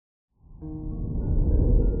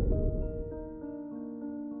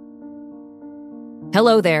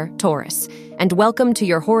Hello there, Taurus, and welcome to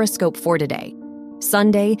your horoscope for today,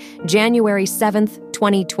 Sunday, January 7th,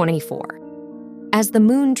 2024. As the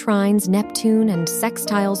moon trines Neptune and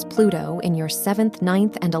sextiles Pluto in your 7th,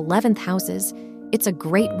 9th, and 11th houses, it's a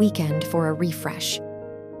great weekend for a refresh.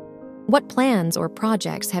 What plans or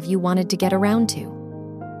projects have you wanted to get around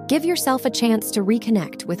to? Give yourself a chance to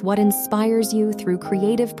reconnect with what inspires you through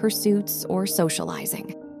creative pursuits or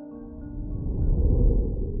socializing.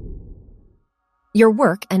 Your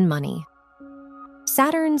work and money.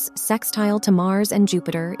 Saturn's sextile to Mars and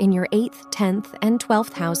Jupiter in your 8th, 10th, and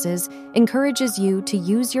 12th houses encourages you to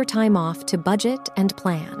use your time off to budget and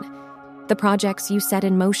plan. The projects you set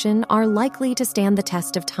in motion are likely to stand the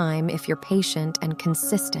test of time if you're patient and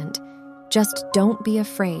consistent. Just don't be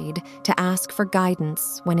afraid to ask for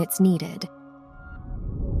guidance when it's needed.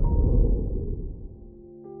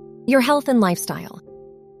 Your health and lifestyle.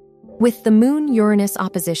 With the Moon-Uranus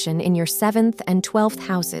opposition in your 7th and 12th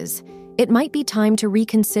houses, it might be time to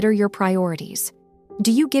reconsider your priorities.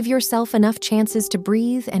 Do you give yourself enough chances to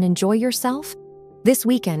breathe and enjoy yourself? This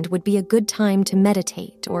weekend would be a good time to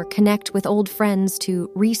meditate or connect with old friends to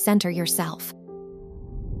recenter yourself.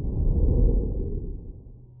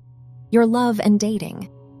 Your love and dating.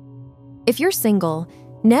 If you're single,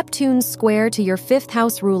 Neptune's square to your 5th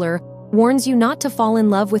house ruler warns you not to fall in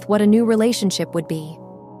love with what a new relationship would be.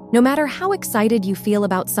 No matter how excited you feel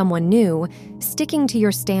about someone new, sticking to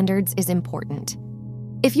your standards is important.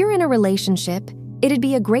 If you're in a relationship, it'd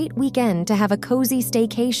be a great weekend to have a cozy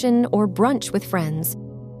staycation or brunch with friends.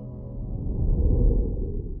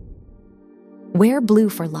 Wear blue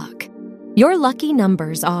for luck. Your lucky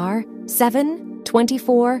numbers are 7,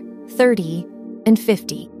 24, 30, and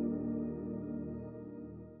 50.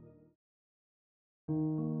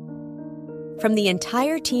 From the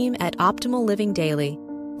entire team at Optimal Living Daily,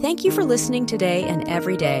 thank you for listening today and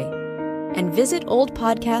every day. And visit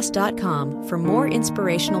oldpodcast.com for more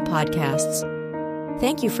inspirational podcasts.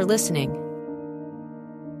 Thank you for listening.